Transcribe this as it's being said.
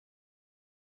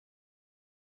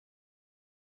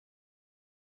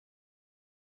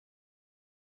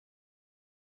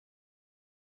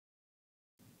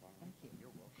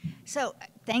So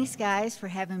thanks, guys, for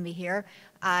having me here.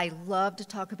 I love to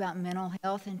talk about mental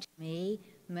health, and to me,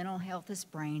 mental health is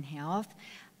brain health.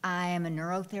 I am a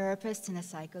neurotherapist and a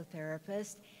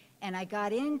psychotherapist, and I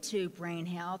got into brain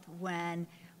health when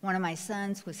one of my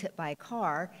sons was hit by a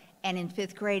car, and in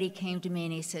 5th grade he came to me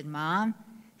and he said, "Mom,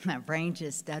 my brain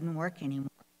just doesn't work anymore."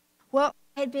 Well,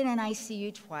 I had been in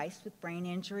ICU twice with brain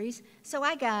injuries, so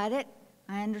I got it,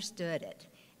 I understood it,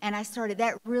 and I started,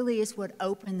 that really is what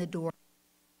opened the door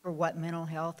for what mental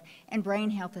health and brain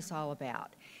health is all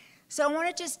about. So I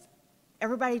want to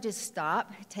everybody just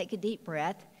stop, take a deep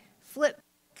breath, flip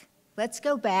back. Let's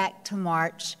go back to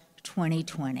March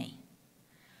 2020,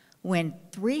 when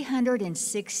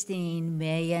 316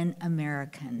 million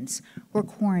Americans were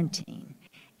quarantined,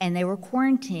 and they were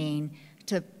quarantined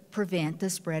to prevent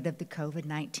the spread of the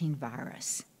COVID-19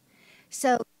 virus.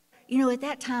 So, you know, at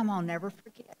that time, I'll never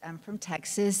forget, I'm from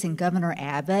Texas, and Governor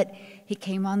Abbott, he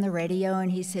came on the radio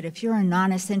and he said, "If you're a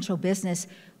non-essential business,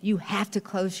 you have to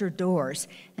close your doors."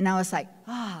 And I was like,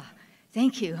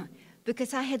 thank you,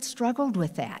 because I had struggled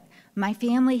with that. My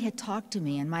family had talked to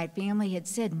me, and my family had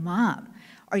said, "Mom,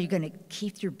 are you going to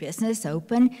keep your business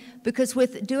open?" Because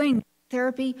with doing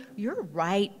therapy, you're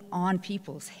right on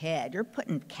people's head. You're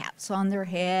putting caps on their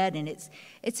head, and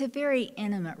it's a very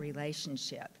intimate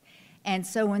relationship. And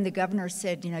so when the governor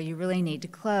said, you know, you really need to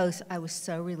close, I was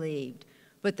so relieved.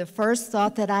 But the first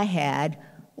thought that I had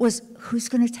was, who's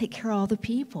going to take care of all the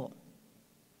people?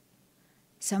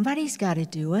 Somebody's got to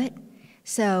do it.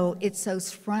 So it's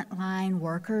those frontline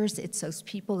workers, it's those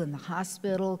people in the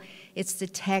hospital, it's the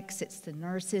techs, it's the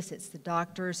nurses, it's the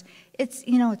doctors. It's,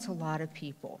 you know, it's a lot of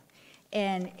people.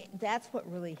 And that's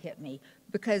what really hit me,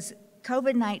 because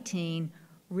COVID-19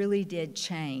 really did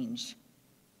change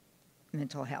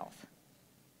mental health.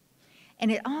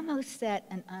 And it almost set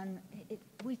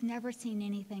we've never seen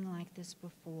anything like this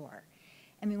before.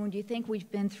 I mean, when you think we've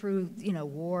been through, you know,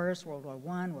 wars, World War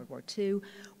I, World War II,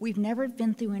 we've never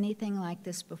been through anything like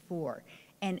this before.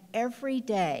 And every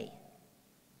day,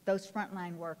 those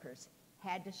frontline workers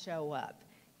had to show up.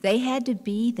 They had to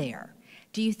be there.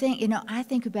 Do you think, you know, I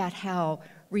think about how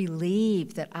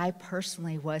relieved that I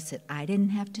personally was that I didn't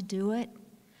have to do it,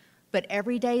 but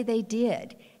every day they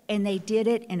did. And they did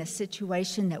it in a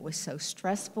situation that was so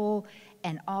stressful,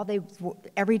 and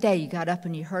every day you got up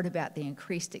and you heard about the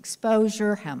increased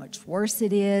exposure, how much worse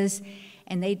it is,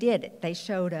 and they did it. They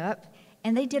showed up,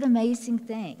 and they did amazing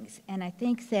things. And I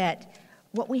think that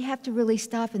what we have to really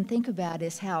stop and think about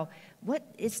is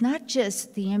it's not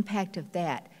just the impact of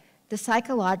that. The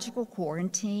psychological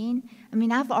quarantine, I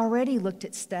mean, I've already looked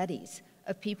at studies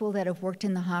of people that have worked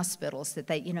in the hospitals, that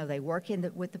they work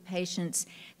with the patients,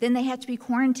 then they have to be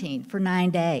quarantined for 9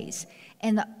 days.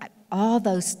 And all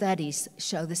those studies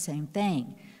show the same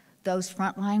thing. Those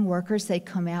frontline workers, they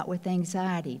come out with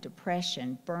anxiety,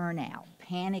 depression, burnout,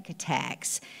 panic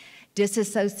attacks,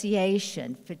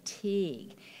 disassociation,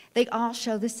 fatigue. They all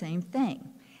show the same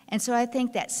thing. And so I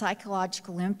think that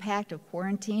psychological impact of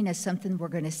quarantine is something we're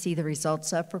going to see the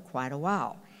results of for quite a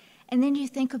while. And then you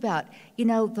think about, you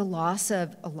know, the loss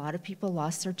of, a lot of people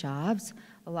lost their jobs,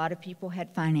 a lot of people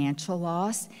had financial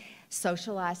loss,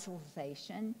 social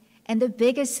isolation, and the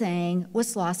biggest thing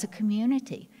was loss of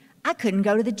community. I couldn't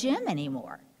go to the gym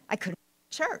anymore. I couldn't go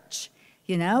to church,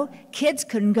 you know? Kids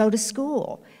couldn't go to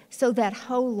school. So that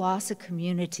whole loss of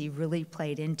community really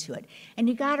played into it. And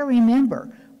you got to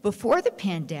remember, before the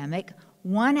pandemic,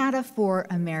 1 out of 4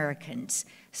 Americans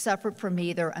suffered from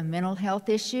either a mental health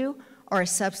issue or a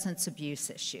substance abuse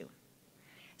issue.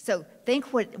 So think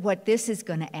what this is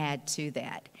going to add to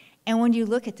that. And when you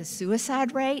look at the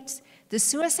suicide rates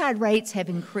have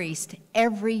increased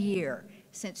every year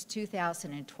since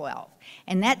 2012.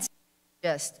 And that's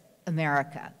just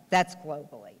America, that's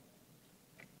globally.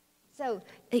 So,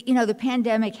 you know, the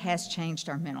pandemic has changed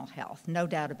our mental health, no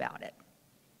doubt about it.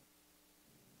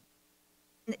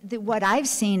 What I've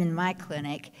seen in my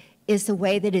clinic is the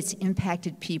way that it's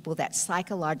impacted people, that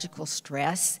psychological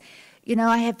stress. You know,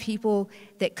 I have people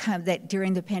that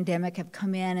during the pandemic have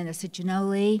come in and they said, "You know,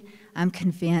 Leigh, I'm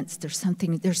convinced there's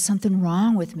something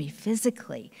wrong with me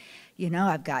physically. You know,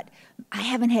 I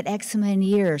haven't had eczema in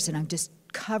years and I'm just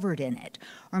covered in it.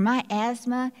 Or my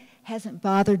asthma hasn't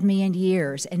bothered me in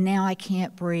years and now I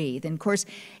can't breathe." And of course,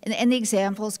 and the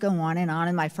examples go on,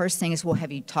 and my first thing is, well,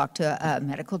 have you talked to a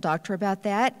medical doctor about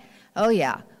that? Oh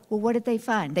yeah. Well, what did they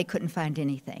find? They couldn't find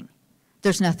anything.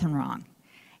 There's nothing wrong.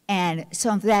 And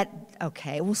so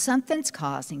okay, well, something's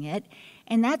causing it.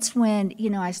 And that's when, you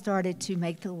know, I started to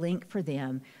make the link for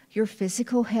them. Your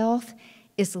physical health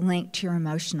is linked to your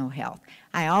emotional health.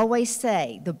 I always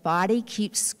say the body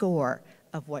keeps score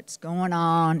of what's going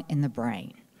on in the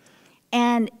brain.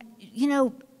 And you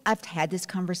know, I've had this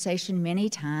conversation many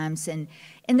times, and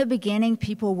in the beginning,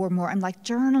 people were more, I'm like,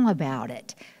 journal about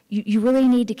it. You really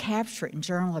need to capture it and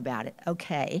journal about it.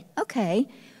 Okay.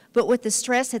 But with the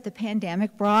stress that the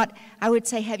pandemic brought, I would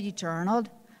say, have you journaled?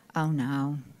 Oh,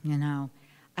 no, you know.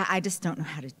 I just don't know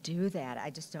how to do that. I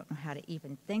just don't know how to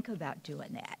even think about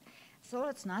doing that. So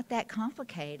it's not that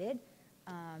complicated.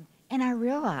 And I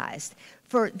realized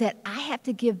that I have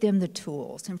to give them the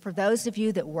tools. And for those of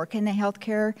you that work in the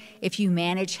healthcare, if you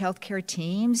manage healthcare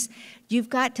teams, you've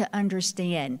got to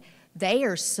understand they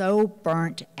are so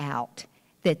burnt out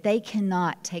that they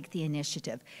cannot take the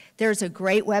initiative. There's a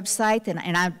great website,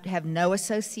 and I have no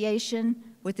association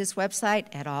with this website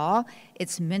at all.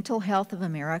 It's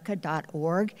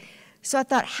mentalhealthofamerica.org. So I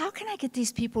thought, how can I get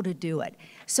these people to do it?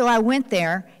 So I went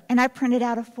there and I printed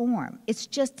out a form. It's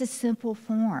just a simple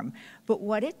form. But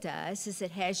what it does is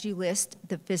it has you list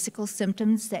the physical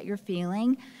symptoms that you're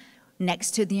feeling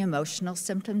next to the emotional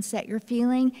symptoms that you're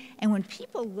feeling. And when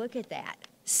people look at that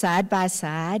side by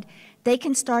side, they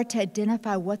can start to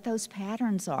identify what those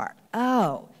patterns are.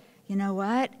 Oh, you know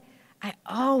what? I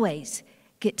always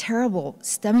get terrible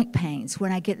stomach pains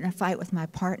when I get in a fight with my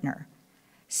partner.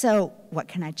 So what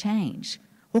can I change?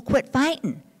 Well, quit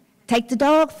fighting. Take the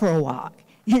dog for a walk,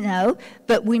 you know?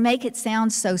 But we make it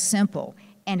sound so simple.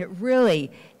 And it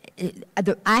really,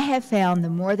 I have found the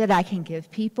more that I can give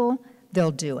people,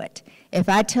 they'll do it. If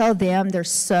I tell them they're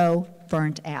so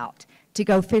burnt out to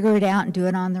go figure it out and do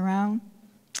it on their own,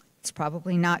 it's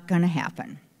probably not going to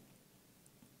happen.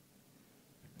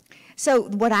 So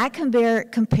what I compare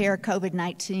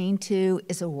COVID-19 to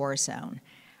is a war zone.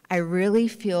 I really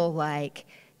feel like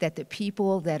that the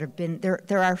people that have been,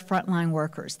 they're our frontline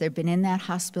workers. They've been in that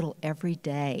hospital every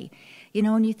day. You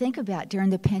know, when you think about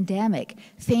during the pandemic,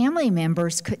 family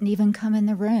members couldn't even come in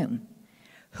the room.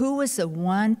 Who was the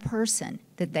one person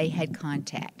that they had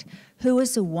contact? Who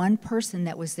was the one person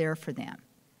that was there for them?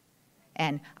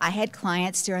 And I had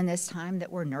clients during this time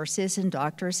that were nurses and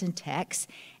doctors and techs,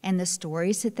 and the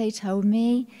stories that they told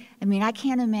me, I mean, I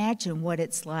can't imagine what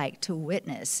it's like to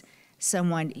witness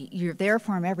someone, you're there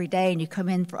for them every day, and you come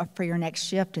in for your next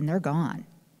shift, and they're gone.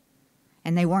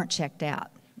 And they weren't checked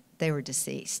out. They were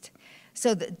deceased.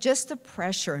 So just the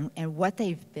pressure and what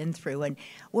they've been through. And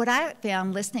what I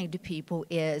found listening to people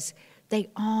is they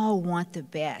all want the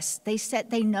best. They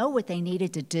know what they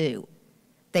needed to do.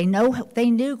 They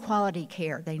knew quality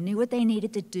care. They knew what they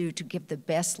needed to do to give the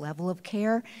best level of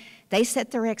care. They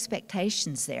set their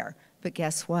expectations there. But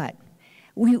guess what?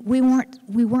 We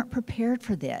weren't prepared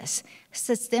for this.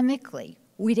 Systemically,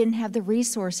 we didn't have the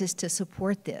resources to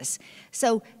support this.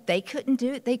 So they couldn't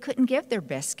give their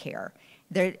best care.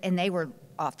 And they were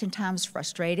oftentimes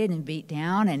frustrated and beat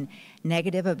down and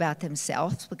negative about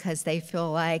themselves because they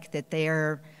feel like that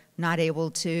they're not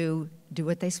able to do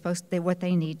what they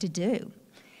need to do.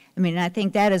 I mean, I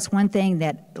think that is one thing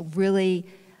that really,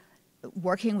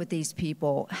 working with these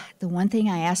people, the one thing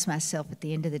I ask myself at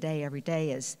the end of the day every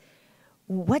day is,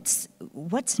 what's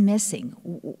missing?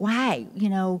 Why? You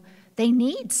know, they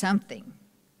need something.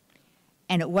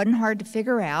 And it wasn't hard to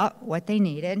figure out what they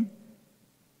needed.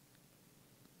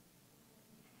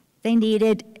 They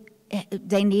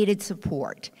needed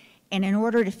support. And in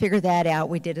order to figure that out,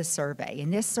 we did a survey.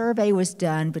 And this survey was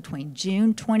done between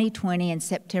June 2020 and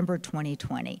September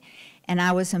 2020. And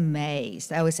I was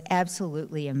amazed. I was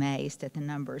absolutely amazed at the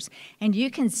numbers. And you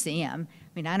can see them. I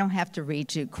mean, I don't have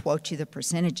to quote you the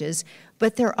percentages,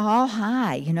 but they're all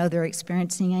high. You know, they're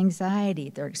experiencing anxiety,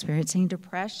 they're experiencing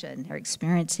depression, they're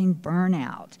experiencing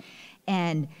burnout.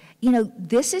 And, you know,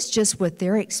 this is just what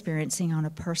they're experiencing on a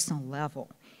personal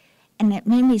level. And it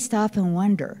made me stop and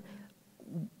wonder,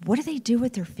 what do they do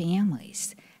with their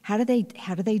families? How do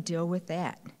they deal with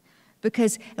that?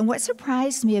 Because, and what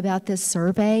surprised me about this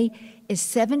survey is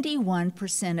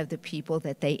 71% of the people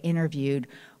that they interviewed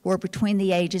were between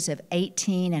the ages of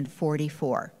 18 and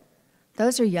 44.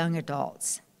 Those are young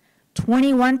adults.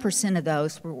 21% of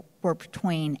those were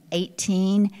between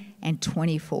 18 and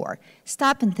 24.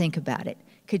 Stop and think about it.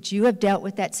 Could you have dealt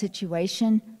with that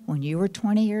situation when you were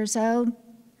 20 years old?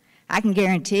 I can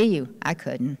guarantee you I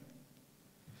couldn't.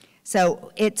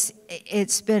 So it's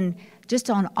been, just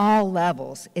on all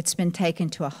levels, it's been taken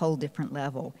to a whole different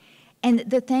level. And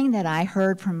the thing that I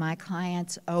heard from my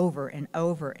clients over and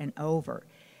over and over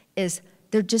is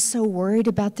they're just so worried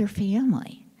about their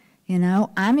family. You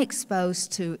know, I'm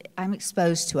exposed to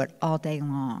it all day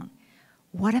long.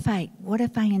 What if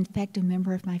I infect a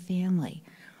member of my family?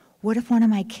 What if one of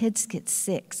my kids gets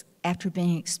sick after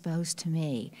being exposed to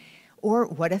me? Or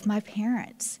what if my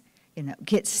parents, you know,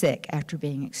 get sick after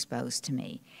being exposed to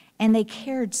me? And they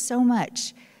cared so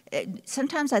much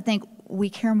sometimes I think we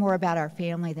care more about our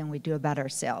family than we do about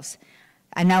ourselves.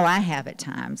 I know I have at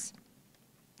times.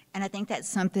 And I think that's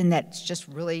something that's just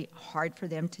really hard for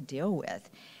them to deal with.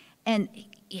 And,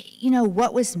 you know,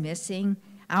 what was missing?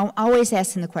 I always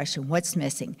ask them the question, what's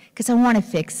missing? Because I want to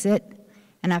fix it.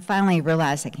 And I finally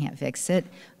realized I can't fix it.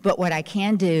 But what I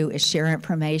can do is share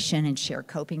information and share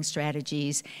coping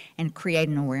strategies and create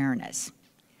an awareness.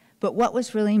 But what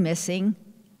was really missing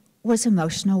was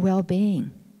emotional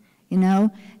well-being. You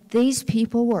know, these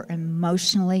people were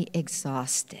emotionally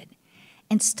exhausted.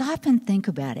 And stop and think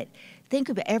about it. Think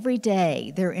of every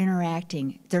day they're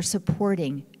interacting, they're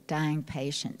supporting dying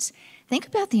patients. Think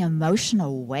about the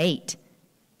emotional weight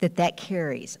that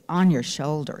carries on your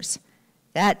shoulders.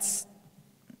 That's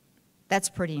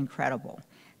pretty incredible,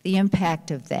 the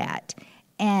impact of that.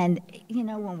 And, you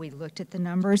know, when we looked at the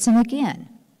numbers, and again,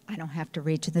 I don't have to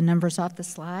read to the numbers off the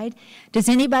slide. Does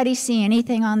anybody see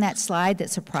anything on that slide that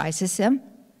surprises them?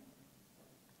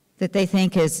 That they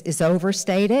think is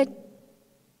overstated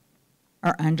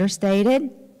or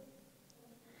understated?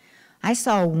 I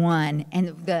saw one, and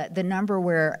the number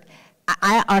where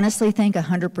I honestly think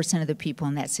 100% of the people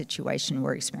in that situation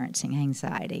were experiencing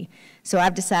anxiety. So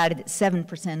I've decided that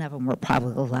 7% of them were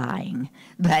probably lying,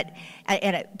 but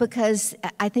because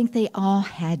I think they all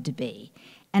had to be.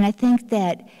 And I think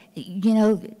that, you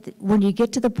know, when you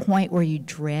get to the point where you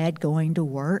dread going to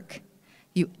work,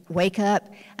 you wake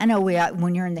up. I know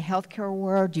when you're in the healthcare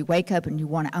world, you wake up and you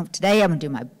want to, today I'm going to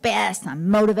do my best, I'm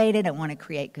motivated, I want to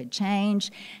create good change.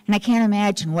 And I can't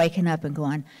imagine waking up and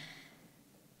going,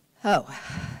 oh,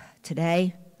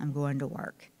 today I'm going to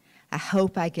work. I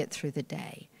hope I get through the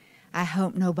day. I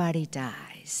hope nobody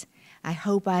dies. I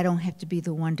hope I don't have to be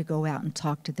the one to go out and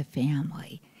talk to the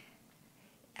family.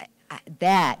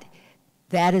 That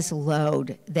is a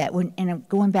load that and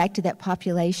going back to that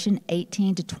population,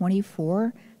 18 to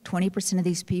 24, 20% of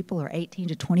these people are 18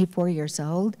 to 24 years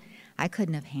old. I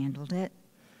couldn't have handled it.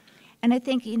 And I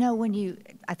think, you know,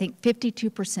 I think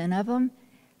 52% of them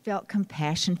felt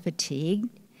compassion fatigue.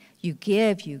 You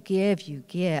give, you give, you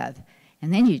give,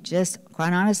 and then you just,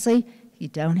 quite honestly, you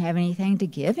don't have anything to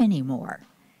give anymore.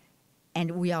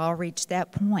 And we all reach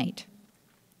that point.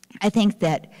 I think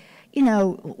that, you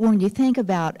know, when you think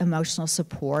about emotional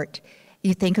support,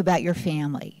 you think about your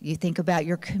family, you think about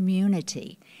your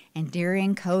community. And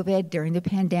during COVID, during the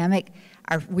pandemic,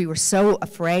 we were so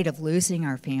afraid of losing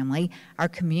our family. Our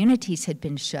communities had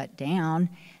been shut down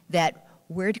that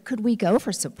where could we go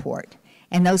for support?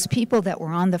 And those people that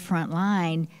were on the front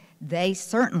line, they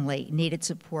certainly needed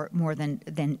support more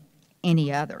than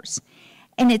any others.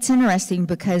 And it's interesting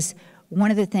because one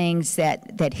of the things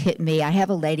that hit me, I have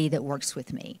a lady that works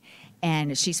with me,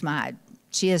 and she's my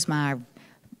soulmate,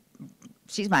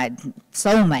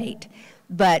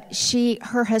 but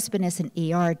her husband is an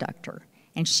ER doctor,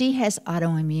 and she has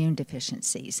autoimmune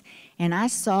deficiencies. And I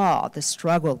saw the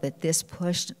struggle that this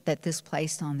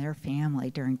placed on their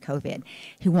family during COVID.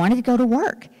 He wanted to go to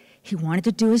work. He wanted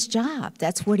to do his job.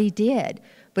 That's what he did.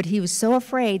 But he was so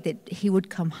afraid that he would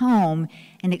come home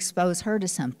and expose her to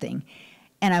something.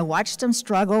 And I watched him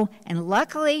struggle, and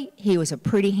luckily, he was a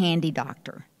pretty handy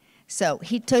doctor. So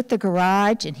he took the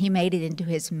garage and he made it into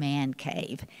his man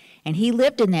cave. And he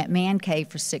lived in that man cave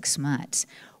for 6 months.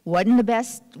 Wasn't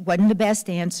the best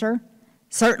answer.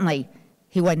 Certainly,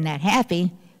 he wasn't that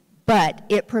happy, but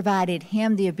it provided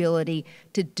him the ability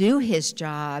to do his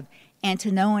job and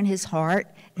to know in his heart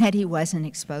that he wasn't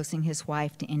exposing his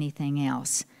wife to anything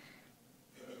else.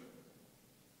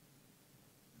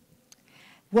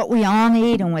 What we all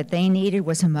need and what they needed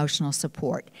was emotional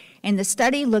support. And the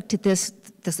study looked at this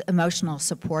emotional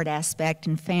support aspect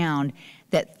and found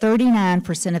that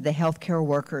 39% of the healthcare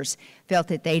workers felt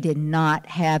that they did not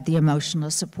have the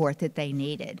emotional support that they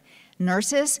needed.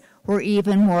 Nurses were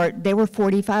even more,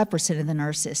 45% of the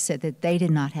nurses said that they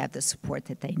did not have the support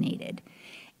that they needed.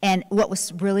 And what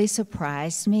was really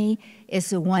surprised me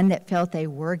is the one that felt they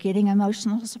were getting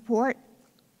emotional support.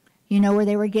 You know where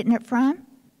they were getting it from?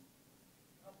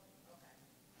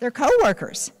 Their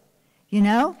coworkers, you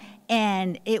know?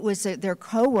 And it was their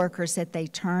coworkers that they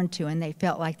turned to, and they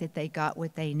felt like that they got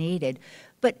what they needed.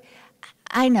 But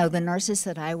I know the nurses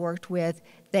that I worked with,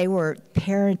 they were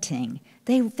parenting.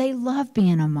 They loved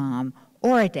being a mom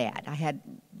or a dad. I had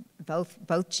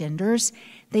both genders.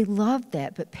 They loved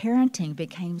that, but parenting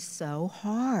became so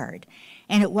hard.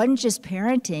 And it wasn't just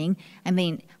parenting. I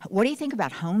mean, what do you think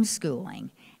about homeschooling?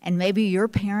 And maybe your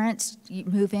parents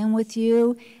move in with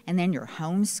you, and then you're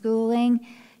homeschooling.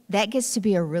 That gets to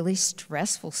be a really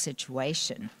stressful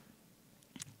situation.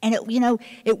 And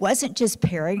it wasn't just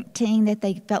parenting that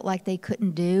they felt like they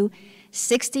couldn't do.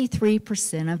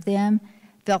 63% of them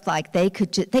felt like they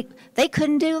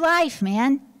couldn't do life,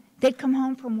 man. They'd come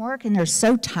home from work and they're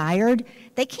so tired,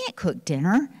 they can't cook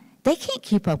dinner. They can't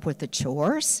keep up with the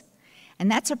chores. And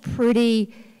that's a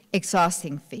pretty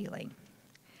exhausting feeling.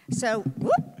 So,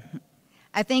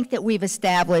 I think that we've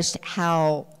established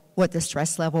what the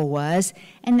stress level was,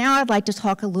 and now I'd like to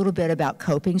talk a little bit about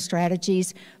coping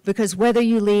strategies, because whether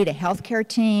you lead a healthcare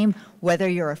team, whether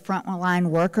you're a frontline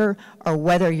worker, or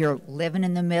whether you're living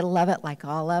in the middle of it like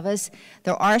all of us,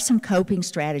 there are some coping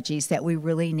strategies that we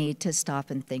really need to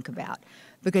stop and think about,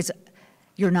 because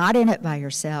you're not in it by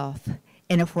yourself.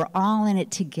 And if we're all in it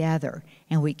together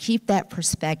and we keep that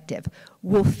perspective,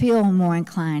 we'll feel more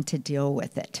inclined to deal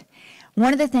with it.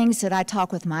 One of the things that I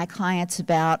talk with my clients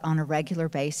about on a regular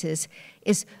basis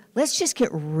is let's just get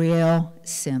real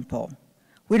simple.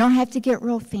 We don't have to get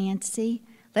real fancy.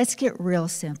 Let's get real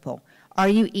simple. Are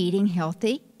you eating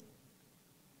healthy?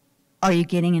 Are you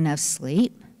getting enough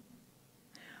sleep?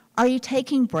 Are you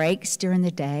taking breaks during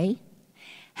the day?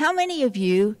 How many of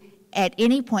you at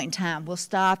any point in time will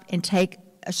stop and take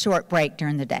a short break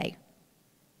during the day?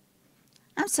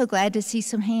 I'm so glad to see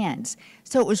some hands.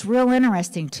 So it was real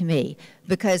interesting to me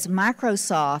because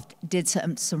Microsoft did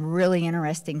some really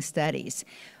interesting studies.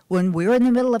 When we were in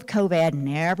the middle of COVID and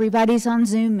everybody's on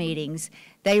Zoom meetings,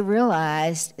 they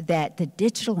realized that the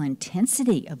digital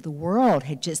intensity of the world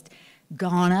had just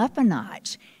gone up a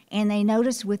notch. And they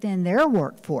noticed within their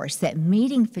workforce that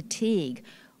meeting fatigue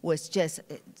was just,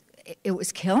 it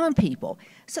was killing people.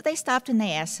 So they stopped and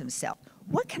they asked themselves,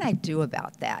 what can I do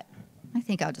about that? I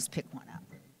think I'll just pick one up.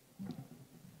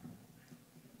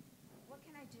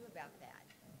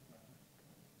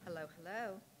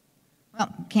 Hello.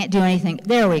 Well, can't do anything.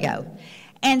 There we go.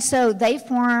 And so they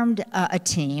formed a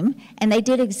team, and they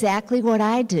did exactly what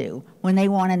I do when they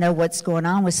want to know what's going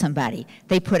on with somebody.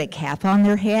 They put a cap on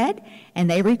their head, and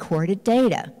they recorded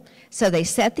data. So they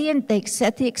set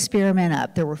the experiment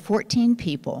up. There were 14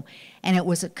 people, and it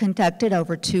was conducted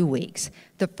over 2 weeks.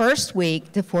 The first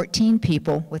week, the 14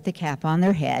 people with the cap on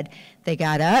their head, they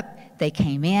got up, they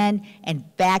came in,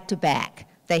 and back to back,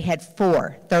 they had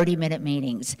 4 30-minute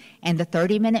meetings. And the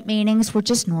 30-minute meetings were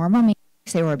just normal meetings.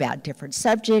 They were about different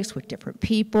subjects with different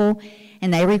people,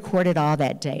 and they recorded all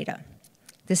that data.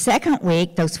 The second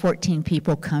week, those 14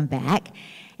 people come back,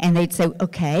 and they'd say,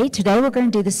 okay, today we're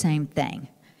going to do the same thing.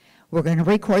 We're going to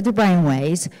record the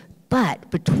brainwaves,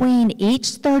 but between each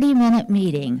 30-minute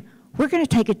meeting, we're going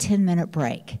to take a 10-minute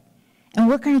break, and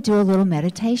we're going to do a little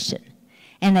meditation.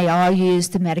 And they all use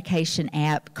the medication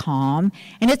app Calm,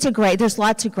 and there's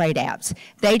lots of great apps.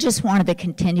 They just wanted the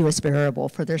continuous variable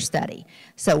for their study.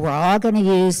 So we're all going to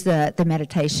use the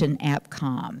meditation app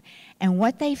Calm. And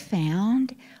what they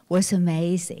found was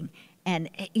amazing. And,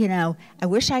 you know, I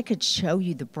wish I could show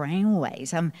you the brain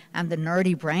waves. I'm the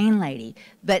nerdy brain lady.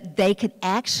 But they could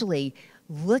actually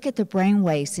look at the brain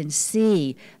waves and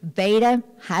see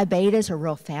high betas are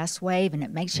real fast wave, and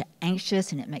it makes you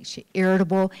anxious and it makes you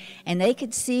irritable. And they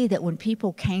could see that when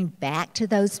people came back to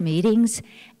those meetings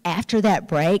after that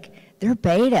break, their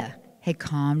beta had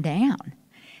calmed down.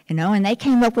 You know, and they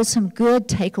came up with some good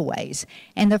takeaways.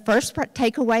 And the first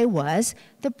takeaway was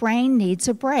the brain needs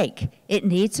a break. It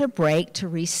needs a break to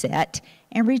reset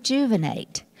and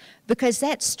rejuvenate. Because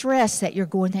that stress that you're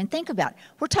going through, and think about,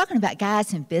 we're talking about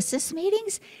guys in business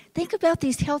meetings. Think about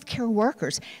these healthcare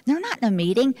workers. They're not in a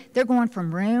meeting. They're going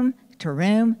from room to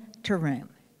room to room.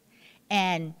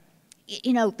 And,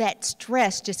 you know, that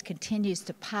stress just continues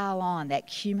to pile on, that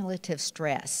cumulative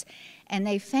stress. And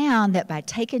they found that by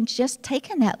just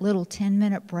taking that little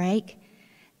 10-minute break,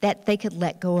 that they could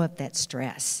let go of that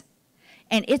stress.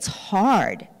 And it's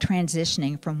hard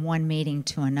transitioning from one meeting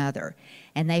to another.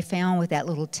 And they found with that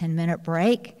little 10-minute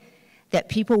break that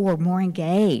people were more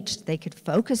engaged. They could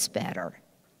focus better.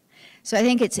 So I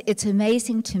think it's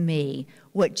amazing to me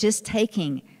what just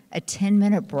taking a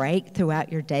 10-minute break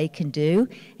throughout your day can do.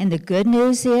 And the good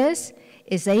news is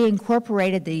they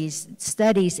incorporated these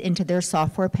studies into their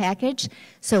software package.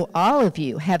 So all of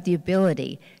you have the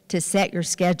ability to set your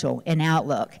schedule in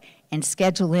Outlook and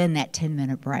schedule in that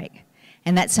 10-minute break.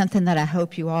 And that's something that I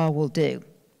hope you all will do.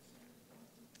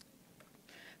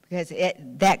 Because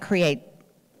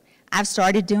I've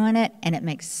started doing it, and it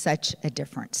makes such a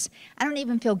difference. I don't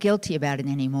even feel guilty about it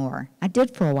anymore. I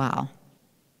did for a while.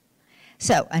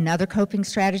 So another coping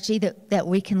strategy that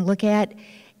we can look at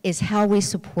is how we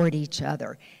support each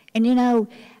other. And you know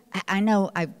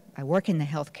I work in the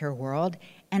healthcare world,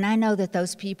 and I know that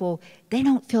those people, they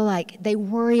don't feel like, they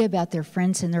worry about their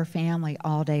friends and their family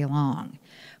all day long.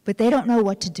 But they don't know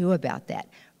what to do about that.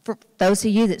 For those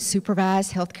of you that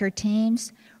supervise healthcare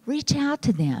teams, reach out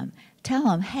to them. Tell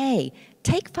them, hey,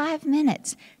 Take 5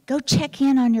 minutes. Go check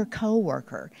in on your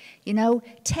coworker. You know,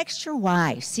 text your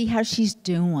wife, see how she's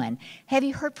doing. Have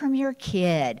you heard from your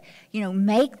kid? You know,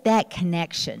 make that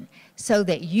connection so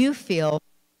that you feel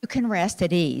you can rest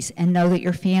at ease and know that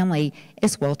your family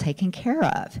is well taken care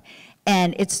of.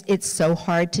 And it's so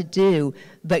hard to do,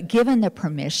 but given the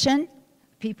permission,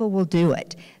 people will do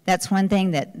it. That's one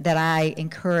thing that I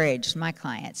encourage my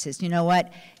clients is, you know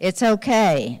what, it's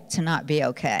okay to not be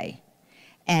okay.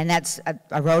 And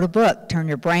I wrote a book, Turn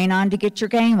Your Brain On to Get Your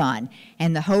Game On.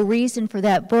 And the whole reason for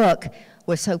that book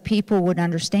was so people would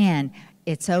understand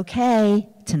it's okay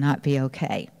to not be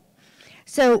okay.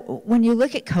 So when you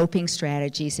look at coping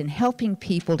strategies and helping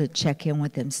people to check in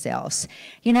with themselves,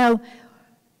 you know,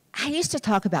 I used to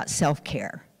talk about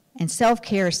self-care. And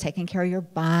self-care is taking care of your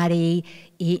body,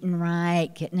 eating right,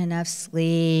 getting enough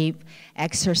sleep,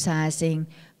 exercising.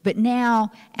 But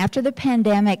now, after the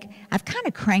pandemic, I've kind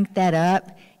of cranked that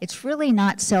up. It's really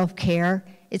not self-care,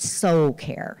 it's soul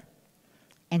care.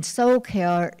 And soul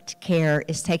care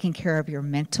is taking care of your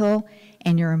mental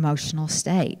and your emotional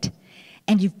state.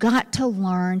 And you've got to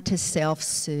learn to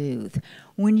self-soothe.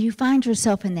 When you find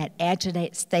yourself in that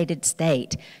agitated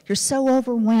state, you're so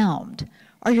overwhelmed,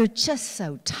 or you're just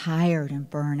so tired and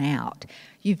burnt out,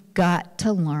 you've got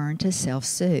to learn to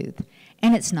self-soothe.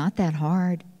 And it's not that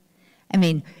hard. I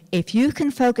mean, if you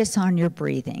can focus on your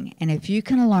breathing, and if you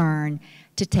can learn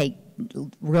to take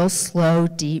real slow,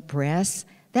 deep breaths,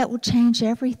 that will change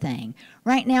everything.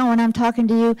 Right now, when I'm talking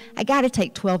to you, I got to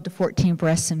take 12 to 14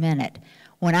 breaths a minute.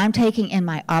 When I'm taking in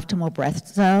my optimal breath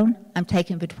zone, I'm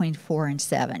taking between 4 and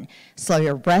 7. Slow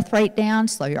your breath rate down,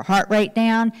 slow your heart rate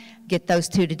down, get those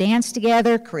two to dance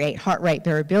together, create heart rate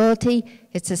variability.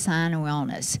 It's a sign of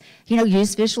wellness. You know,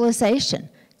 use visualization.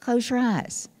 Close your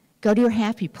eyes. Go to your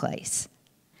happy place.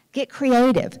 Get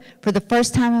creative. For the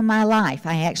first time in my life,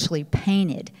 I actually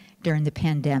painted during the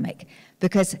pandemic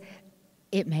because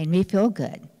it made me feel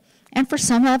good. And for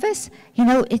some of us, you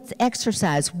know, it's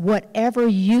exercise. Whatever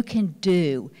you can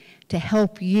do to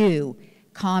help you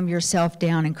calm yourself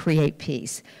down and create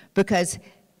peace. Because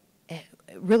it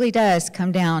really does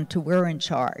come down to we're in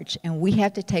charge, and we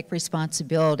have to take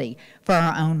responsibility for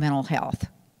our own mental health.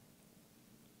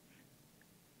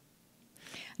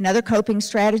 Another coping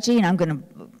strategy, and I'm going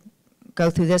to go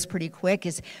through this pretty quick,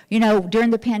 is, you know,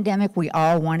 during the pandemic, we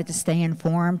all wanted to stay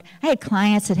informed. I had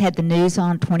clients that had the news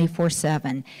on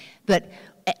 24/7,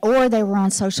 or they were on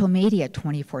social media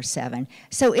 24/7.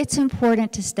 So it's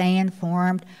important to stay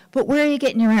informed. But where are you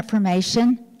getting your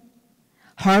information?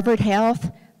 Harvard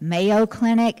Health, Mayo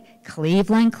Clinic,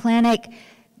 Cleveland Clinic.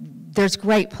 There's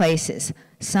great places.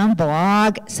 Some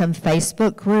blog, some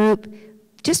Facebook group.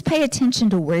 Just pay attention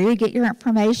to where you get your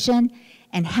information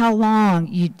and how long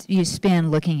you spend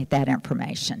looking at that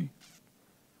information.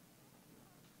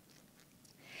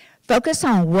 Focus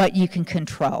on what you can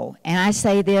control. And I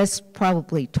say this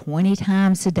probably 20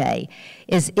 times a day,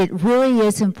 is it really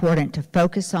is important to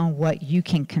focus on what you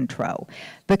can control.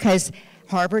 Because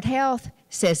Harvard Health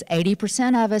says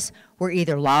 80% of us were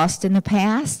either lost in the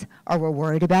past or we're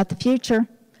worried about the future.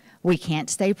 We can't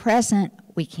stay present.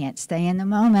 We can't stay in the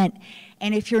moment.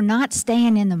 And if you're not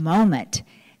staying in the moment,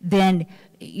 then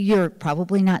you're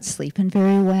probably not sleeping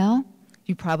very well.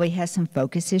 You probably have some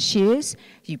focus issues.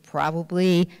 You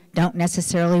probably don't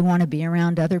necessarily want to be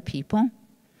around other people.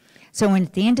 So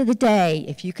at the end of the day,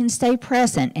 if you can stay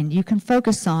present and you can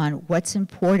focus on what's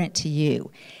important to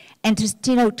you, and to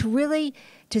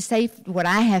say what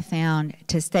I have found,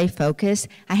 to stay focused,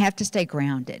 I have to stay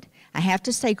grounded. I have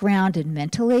to stay grounded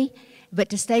mentally, but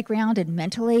to stay grounded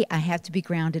mentally, I have to be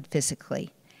grounded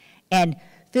physically. And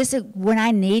when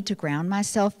I need to ground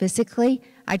myself physically,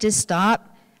 I just stop.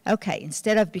 Okay,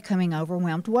 instead of becoming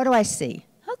overwhelmed, what do I see?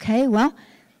 Okay, well,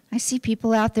 I see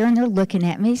people out there and they're looking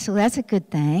at me, so that's a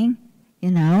good thing, you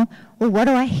know. Well, what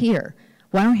do I hear?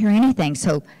 Well, I don't hear anything,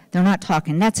 so they're not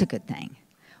talking. That's a good thing.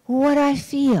 Well, what do I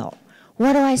feel?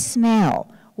 What do I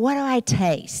smell? What do I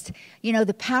taste? You know,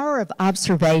 the power of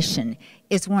observation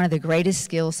is one of the greatest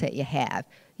skills that you have.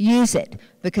 Use it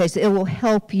because it will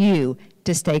help you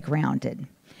to stay grounded.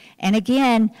 And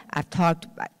again, I've talked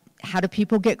about how do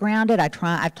people get grounded? I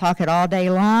talk it all day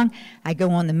long. I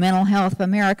go on the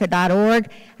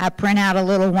mentalhealthamerica.org. I print out a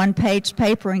little one-page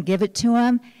paper and give it to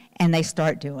them, and they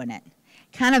start doing it.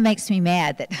 Kind of makes me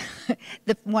mad that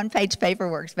the one-page paper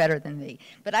works better than me.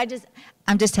 But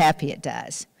I'm just happy it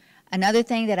does. Another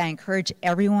thing that I encourage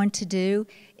everyone to do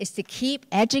is to keep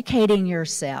educating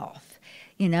yourself.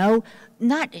 You know,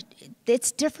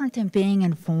 it's different than being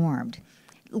informed.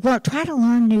 Try to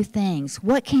learn new things.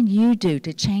 What can you do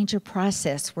to change a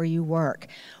process where you work?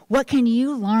 What can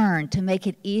you learn to make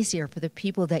it easier for the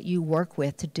people that you work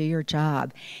with to do your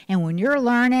job? And when you're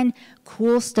learning,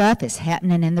 cool stuff is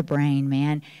happening in the brain,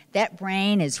 man. That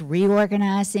brain is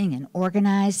reorganizing and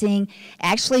organizing.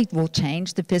 Actually, will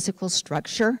change the physical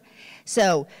structure.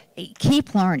 So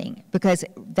keep learning, because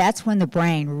that's when the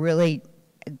brain really,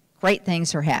 great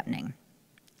things are happening.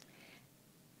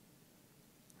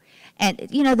 And,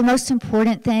 you know, the most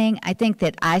important thing I think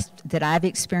that I've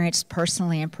experienced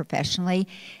personally and professionally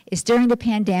is during the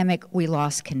pandemic, we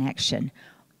lost connection.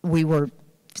 We were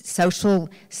social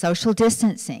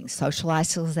distancing, social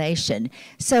isolation.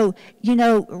 So, you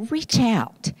know, reach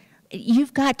out.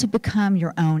 You've got to become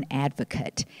your own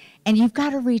advocate. And you've got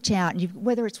to reach out, and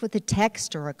whether it's with a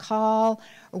text or a call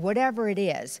or whatever it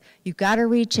is, you've got to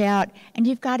reach out and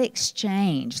you've got to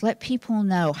exchange. Let people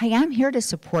know, hey, I'm here to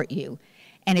support you.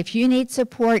 And if you need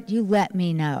support, you let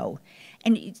me know.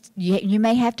 And you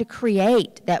may have to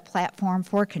create that platform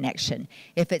for connection.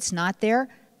 If it's not there,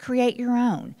 create your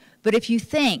own. But if you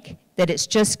think that it's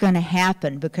just going to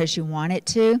happen because you want it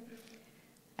to,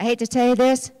 I hate to tell you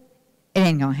this, it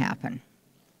ain't going to happen.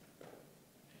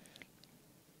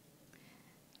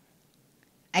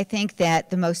 I think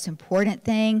that the most important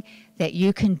thing that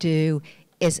you can do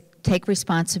is take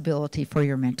responsibility for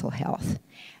your mental health.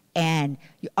 And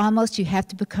you have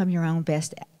to become your own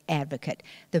best advocate.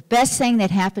 The best thing that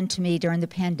happened to me during the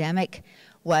pandemic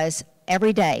was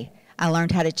every day I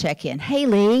learned how to check in. Hey,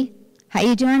 Leigh, how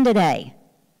you doing today?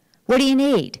 What do you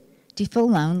need? Do you feel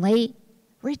lonely?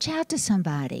 Reach out to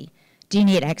somebody. Do you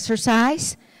need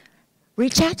exercise?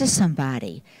 Reach out to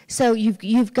somebody. So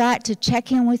you've got to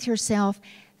check in with yourself,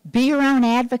 be your own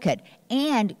advocate,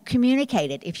 and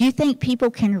communicate it. If you think people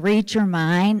can read your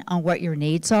mind on what your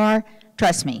needs are,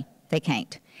 trust me, they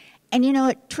can't. And you know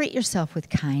what? Treat yourself with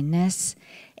kindness.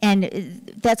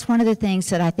 And that's one of the things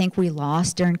that I think we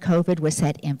lost during COVID was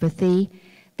that empathy,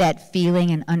 that feeling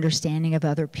and understanding of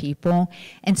other people.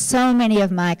 And so many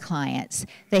of my clients,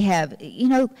 they have, you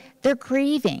know, they're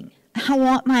grieving. I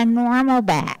want my normal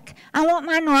back. I want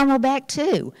my normal back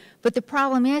too. But the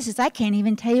problem is I can't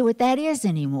even tell you what that is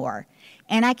anymore.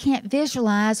 And I can't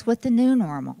visualize what the new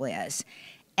normal is.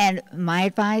 And my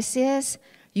advice is,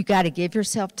 you got to give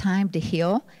yourself time to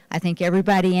heal. I think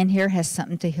everybody in here has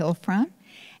something to heal from.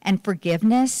 And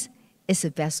forgiveness is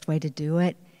the best way to do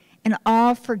it. And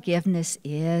all forgiveness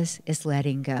is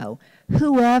letting go.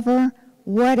 Whoever,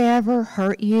 whatever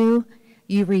hurt you,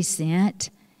 you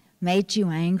resent, made you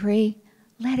angry,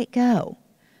 let it go.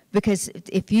 Because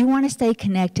if you want to stay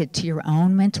connected to your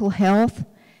own mental health,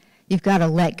 you've got to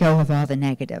let go of all the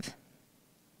negative.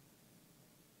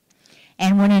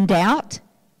 And when in doubt,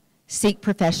 seek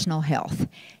professional health.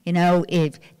 You know,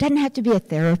 it doesn't have to be a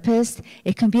therapist.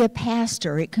 It can be a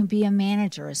pastor. It can be a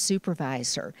manager, a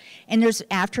supervisor. And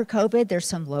after COVID, there's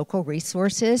some local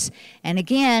resources. And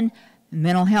again,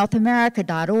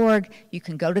 mentalhealthamerica.org, you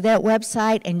can go to that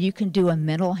website and you can do a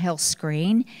mental health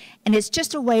screen. And it's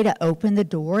just a way to open the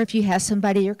door if you have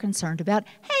somebody you're concerned about.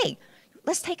 Hey,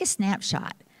 let's take a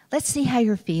snapshot. Let's see how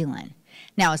you're feeling.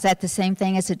 Now, is that the same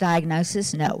thing as a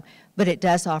diagnosis? No, but it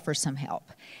does offer some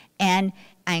help. And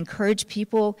I encourage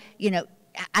people, you know,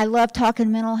 I love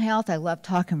talking mental health. I love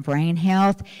talking brain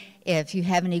health. If you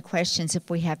have any questions,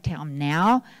 if we have time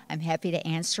now, I'm happy to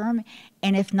answer them.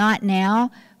 And if not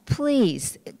now,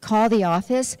 please call the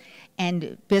office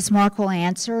and Bismarck will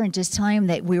answer, and just tell him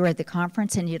that we were at the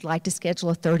conference and you'd like to schedule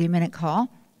a 30-minute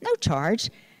call. No charge,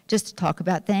 just to talk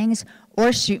about things,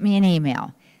 or shoot me an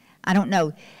email. I don't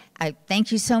know. I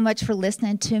thank you so much for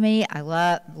listening to me. I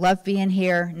love being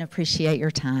here and appreciate your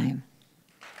time.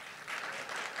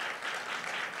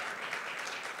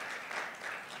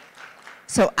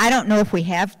 So I don't know if we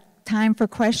have time for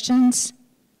questions,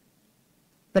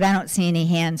 but I don't see any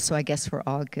hands, so I guess we're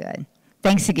all good.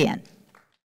 Thanks again.